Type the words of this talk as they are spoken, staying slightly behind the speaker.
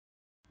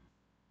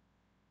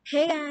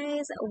Hey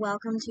guys,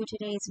 welcome to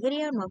today's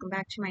video and welcome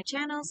back to my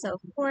channel. So of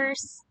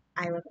course,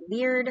 I look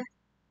weird.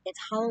 It's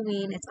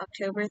Halloween, it's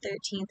October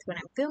 13th when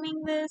I'm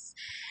filming this,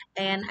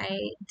 and I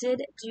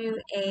did do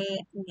a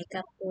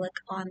makeup look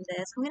on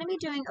this. I'm going to be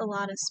doing a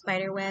lot of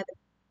spiderweb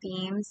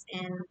themes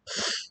in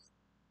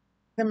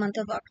the month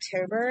of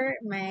October.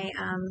 My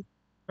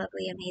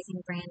lovely,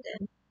 amazing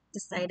Brandon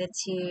decided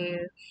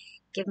to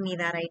give me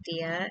that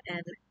idea,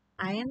 and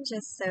I am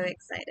just so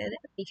excited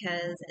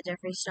because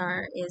Jeffree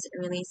Star is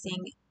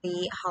releasing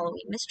the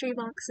Halloween mystery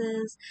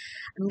boxes.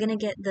 I'm gonna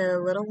get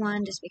the little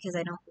one just because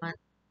I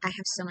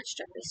have so much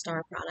Jeffree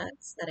Star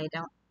products that I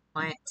don't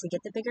want to get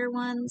the bigger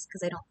ones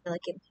because I don't feel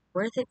like it'd be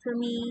worth it for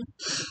me.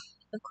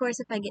 Of course,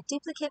 if I get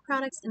duplicate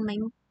products in my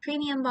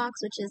premium box,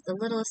 which is the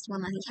littlest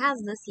one that he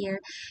has this year,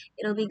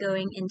 it'll be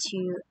going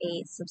into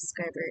a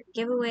subscriber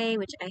giveaway,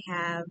 which I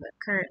have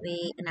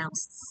currently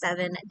announced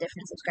 7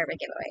 different subscriber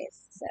giveaways.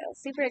 So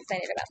super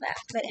excited about that.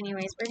 But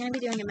anyways, we're going to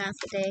be doing a mask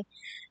today,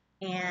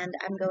 and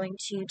I'm going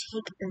to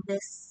take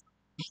this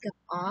makeup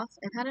off.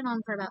 I've had it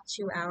on for about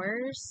 2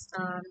 hours.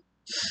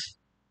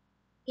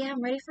 Yeah,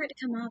 I'm ready for it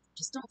to come off. I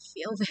just don't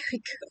feel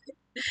very good.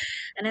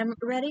 And I'm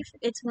ready.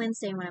 It's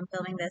Wednesday when I'm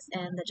filming this,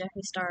 and the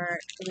Jeffree Star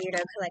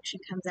Weirdo collection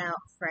comes out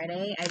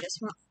Friday. I just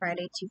want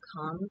Friday to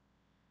come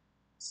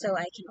so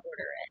I can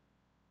order it.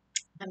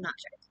 I'm not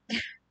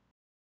joking.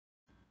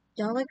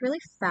 Y'all, like,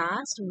 really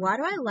fast? Why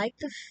do I like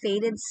the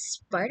faded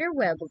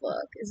spiderweb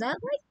look? Is that,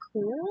 like,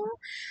 cool?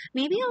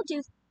 Maybe I'll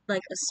do,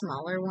 like, a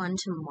smaller one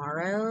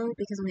tomorrow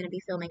because I'm going to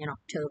be filming in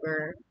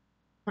October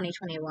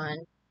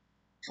 2021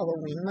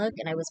 Halloween look,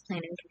 and I was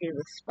planning to do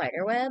the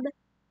spiderweb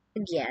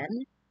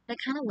again. I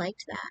kind of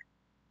liked that.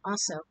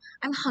 Also,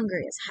 I'm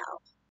hungry as hell.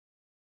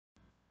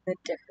 The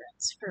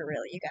difference, for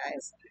real, you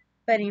guys.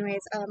 But anyways,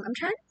 I'm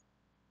trying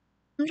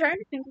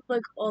to think of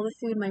like all the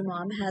food my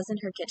mom has in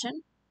her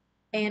kitchen.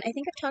 And I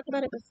think I've talked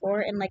about it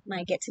before in like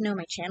my get to know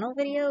my channel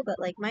video, but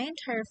like my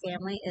entire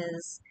family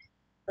is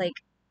like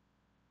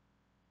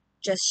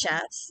just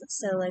chefs.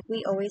 So like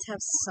we always have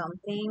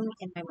something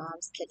in my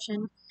mom's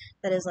kitchen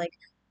that is like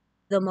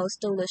the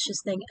most delicious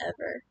thing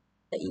ever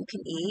that you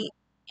can eat.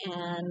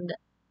 And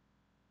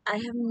I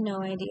have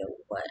no idea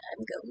what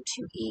I'm going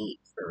to eat,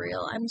 for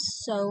real. I'm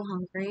so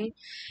hungry.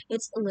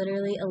 It's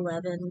literally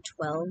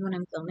 11:12 when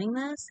I'm filming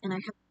this, and I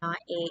have not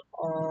ate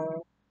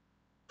all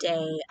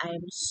day. I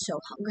am so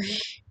hungry.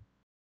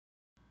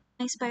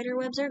 My spider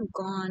webs are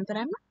gone, but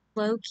I'm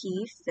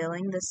low-key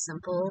feeling the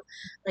simple,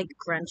 like,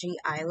 grungy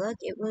eye look.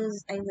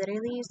 I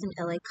literally used an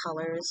LA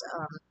Colors,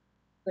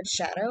 with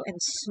shadow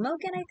and smoke,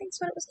 and I think is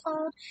what it was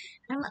called.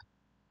 I'm,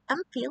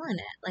 I'm feeling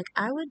it. Like,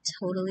 I would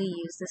totally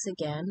use this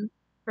again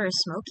for a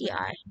smoky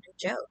eye. No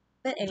joke.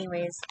 But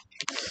anyways,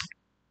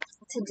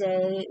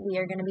 today we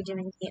are going to be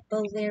doing the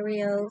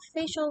Bolero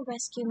Facial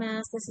Rescue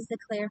Mask. This is the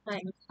Clarify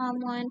and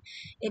Calm one.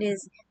 It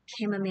is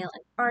Chamomile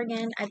and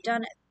Argan. I've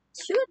done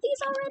 2 of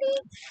these already.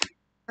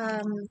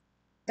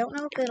 Don't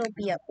know if they'll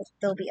be up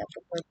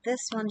before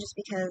this one just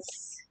because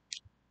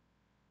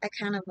I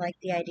kind of like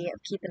the idea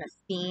of keeping a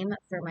theme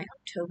for my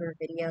October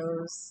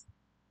videos,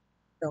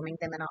 filming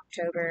them in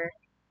October.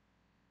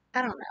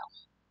 I don't know,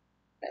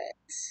 but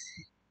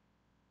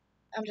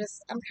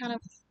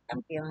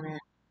I'm feeling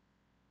it.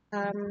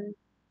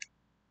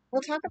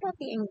 We'll talk about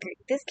the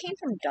ingredients. This came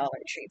from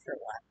Dollar Tree for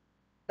one,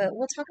 but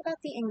we'll talk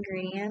about the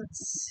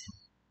ingredients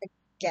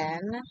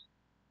again.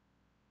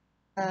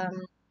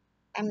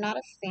 I'm not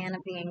a fan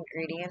of the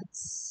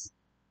ingredients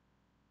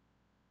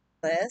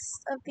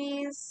list of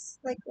these,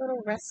 like,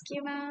 little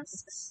rescue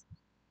masks.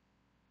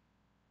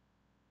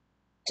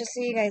 Just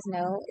so you guys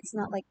know, it's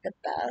not, like, the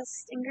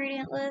best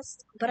ingredient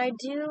list, but I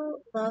do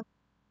love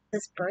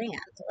this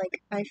brand.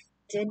 Like, I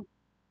did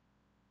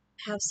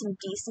have some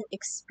decent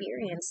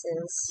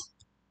experiences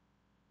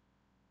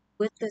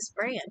with this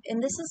brand.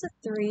 And this is a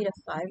 3 to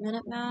 5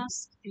 minute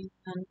mask,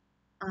 and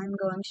I'm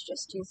going to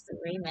just do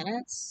 3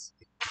 minutes.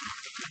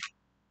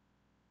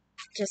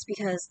 Just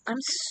because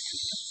I'm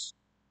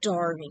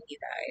starving, you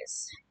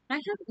guys. I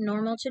have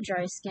normal to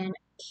dry skin.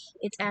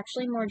 It's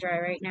actually more dry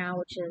right now,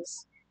 which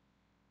is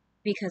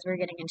because we're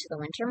getting into the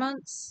winter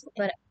months.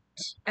 But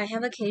I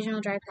have occasional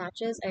dry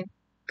patches. I've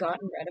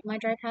gotten rid of my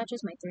dry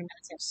patches. My 3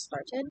 minutes have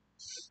started.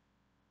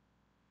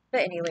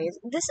 But anyways,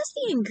 this is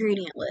the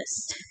ingredient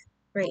list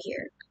right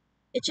here.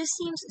 It just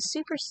seems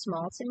super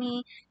small to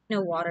me. You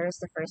know, water is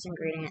the first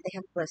ingredient. They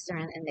have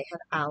glycerin and they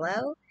have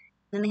aloe.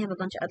 Then they have a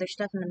bunch of other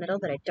stuff in the middle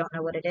that I don't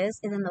know what it is.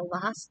 And then the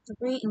last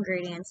 3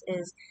 ingredients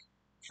is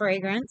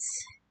fragrance,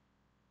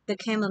 the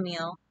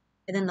chamomile,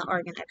 and then the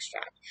argan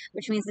extract.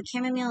 Which means the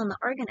chamomile and the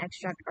argan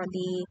extract are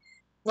the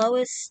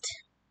lowest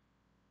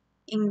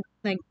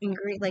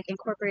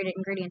incorporated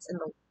ingredients in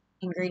the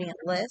ingredient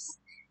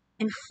list.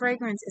 And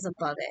fragrance is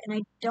above it. And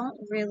I don't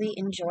really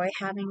enjoy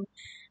having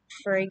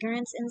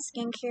fragrance in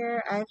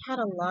skincare. I've had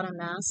a lot of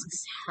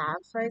masks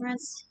have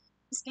fragrance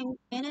skin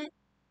in it.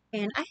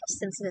 And I have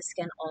sensitive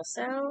skin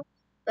also,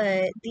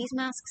 but these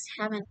masks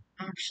haven't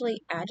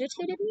actually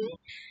agitated me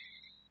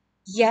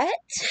yet.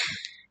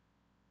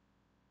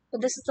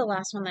 but this is the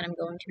last one that I'm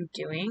going to be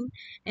doing.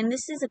 And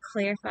this is a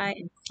clarify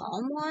and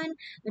calm one,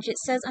 which it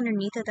says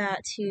underneath of that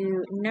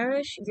to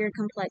nourish your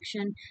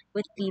complexion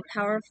with the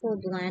powerful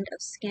blend of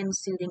skin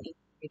soothing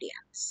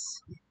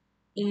ingredients.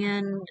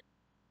 And,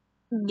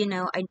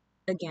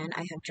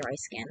 I have dry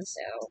skin,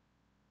 so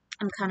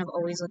I'm kind of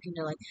always looking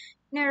to like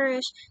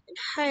nourish and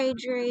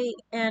hydrate,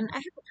 and I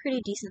have a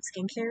pretty decent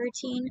skincare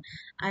routine.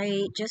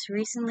 I just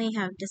recently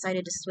have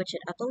decided to switch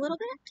it up a little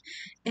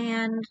bit,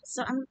 and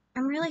so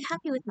I'm really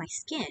happy with my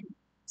skin.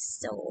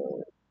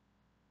 So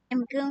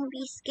I'm gonna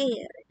be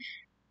scared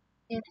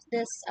if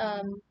this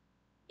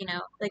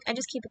like I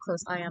just keep a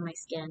close eye on my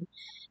skin.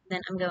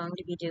 Then I'm going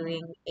to be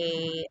doing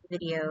a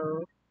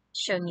video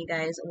showing you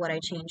guys what I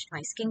changed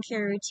my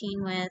skincare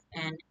routine with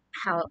and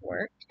how it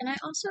worked. And I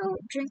also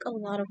drink a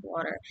lot of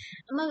water.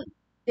 I'm a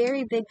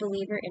very big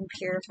believer in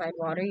purified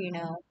water.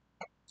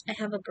 I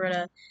have a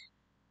Brita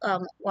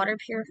water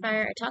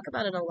purifier. I talk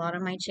about it a lot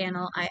on my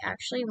channel. I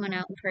actually went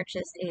out and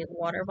purchased a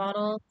water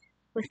bottle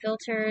with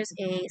filters,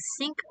 a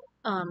sink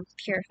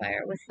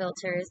purifier with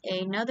filters,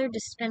 another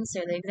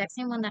dispenser, the exact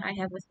same one that I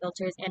have with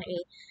filters, and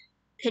a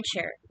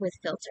pitcher with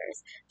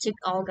filters to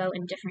all go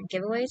in different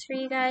giveaways for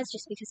you guys,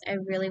 just because I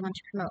really want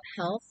to promote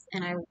health,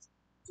 and I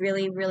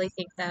really, really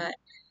think that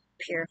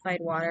purified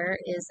water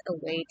is a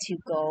way to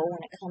go when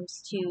it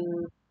comes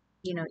to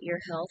your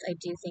health. I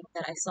do think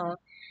that I saw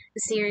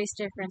a serious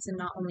difference in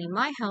not only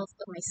my health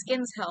but my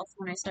skin's health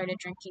when I started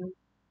drinking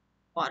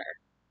water.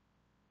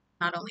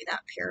 Not only that,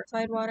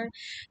 purified water,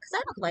 because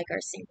I don't like our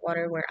sink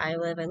water where I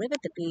live. I live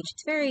at the beach.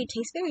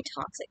 Tastes very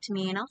toxic to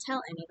me, and I'll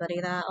tell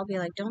anybody that. I'll be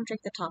like, don't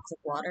drink the toxic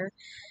water.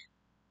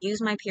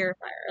 Use my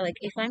purifier. Like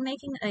if I'm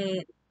making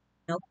a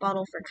milk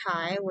bottle for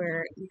Kai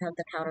where you have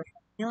the powder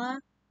formula,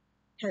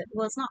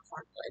 well, it's not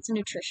formula, it's a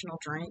nutritional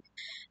drink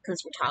because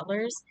it's for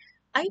toddlers.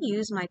 I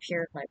use my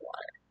purified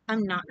water.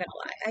 I'm not gonna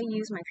lie, I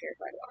use my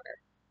purified water.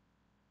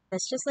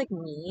 That's just like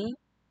me,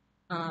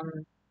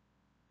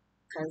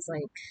 because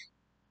like,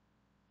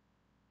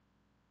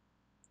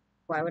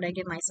 why would I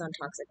give my son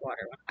toxic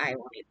water when I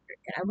won't even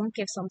drink it? I won't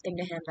give something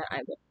to him that I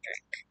wouldn't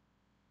drink.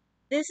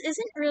 This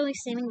isn't really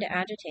seeming to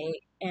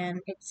agitate, and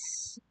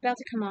it's about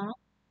to come off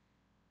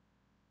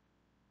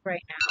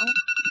right now.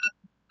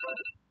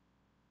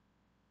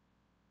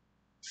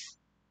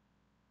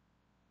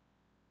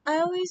 I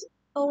always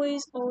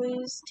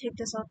take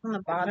this off from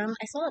the bottom.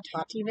 I saw a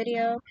Tati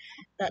video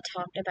that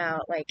talked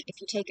about, like, if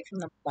you take it from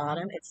the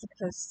bottom, it's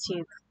supposed to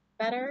cook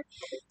better.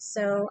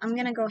 So I'm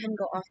gonna go ahead and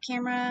go off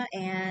camera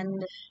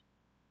and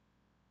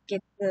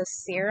get the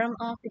serum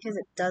off because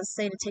it does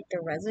say to take the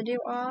residue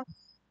off.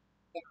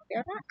 Yeah, I'll be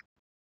right back.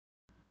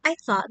 I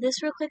thought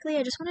this real quickly.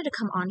 I just wanted to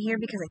come on here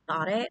because I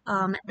thought it.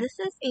 This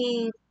is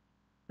a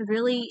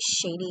really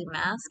shady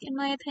mask in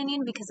my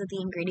opinion because of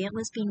the ingredient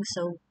list being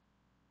so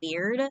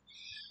weird.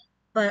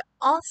 But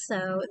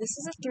also, this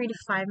is a 3 to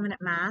 5 minute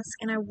mask,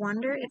 and I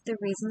wonder if the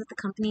reason that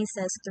the company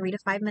says 3 to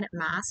 5 minute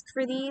mask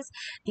for these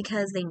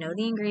because they know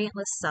the ingredient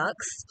list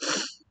sucks.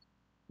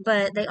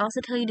 But they also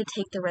tell you to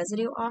take the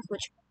residue off,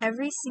 which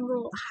every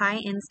single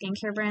high-end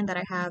skincare brand that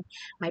I have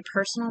my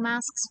personal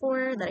masks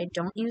for that I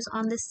don't use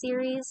on this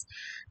series,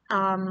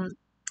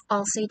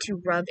 I'll say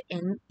to rub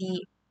in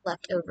the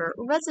leftover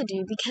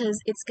residue because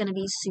it's going to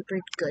be super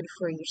good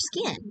for your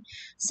skin.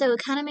 So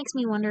it kind of makes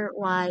me wonder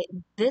why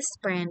this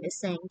brand is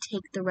saying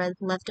take the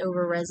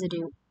leftover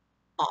residue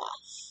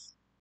off.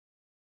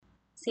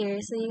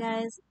 Seriously, you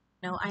guys?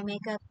 No eye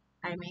makeup.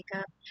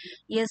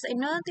 Yes, I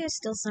know that there's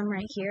still some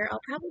right here.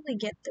 I'll probably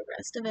get the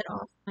rest of it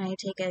off when I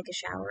take like a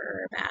shower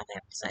or a bath. I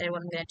haven't decided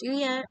what I'm going to do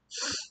yet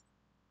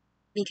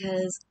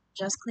because I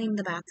just cleaned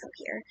the bathtub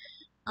here.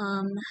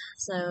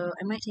 So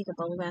I might take a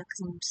bubble bath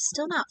because I'm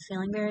still not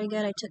feeling very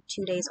good. I took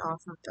 2 days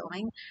off from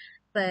filming.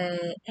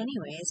 But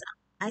anyways,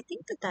 I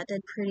think that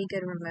did pretty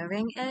good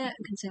removing it,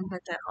 considering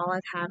that all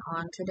I've had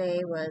on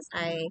today was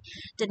I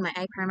did my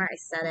eye primer. I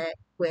set it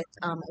with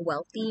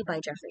Wealthy by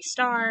Jeffree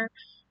Star.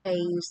 I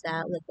used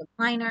that liquid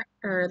liner,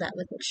 or that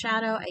liquid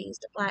shadow. I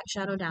used a black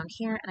shadow down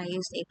here, and I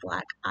used a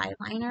black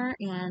eyeliner,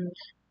 and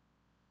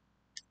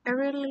I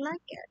really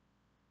like it.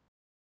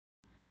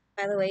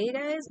 By the way, you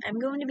guys, I'm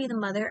going to be the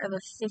mother of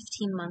a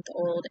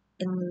 15-month-old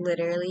in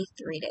literally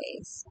 3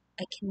 days.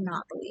 I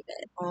cannot believe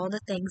it. All the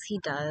things he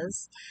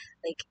does,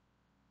 like,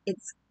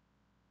 it's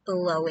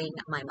blowing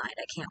my mind.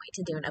 I can't wait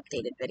to do an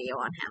updated video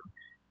on him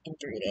in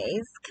 3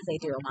 days, because I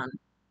do him on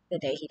the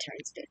day he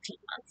turns 15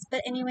 months.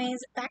 But anyways,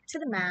 back to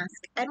the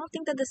mask. I don't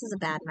think that this is a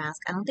bad mask.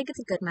 I don't think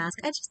it's a good mask.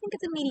 I just think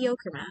it's a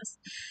mediocre mask.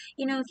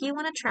 If you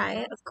want to try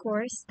it, of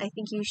course, I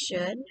think you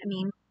should. I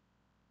mean,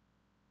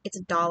 it's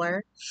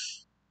 $1.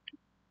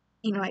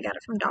 I got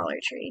it from Dollar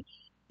Tree.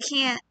 You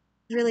can't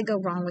really go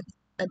wrong with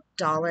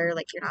 $1.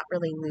 Like, you're not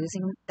really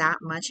losing that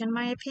much, in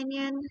my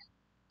opinion.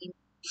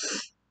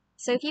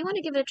 So if you want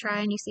to give it a try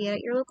and you see it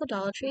at your local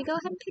Dollar Tree, go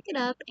ahead and pick it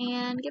up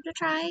and give it a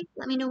try.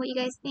 Let me know what you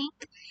guys think.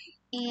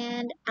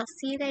 And I'll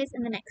see you guys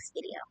in the next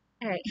video.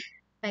 Alright,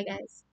 bye guys.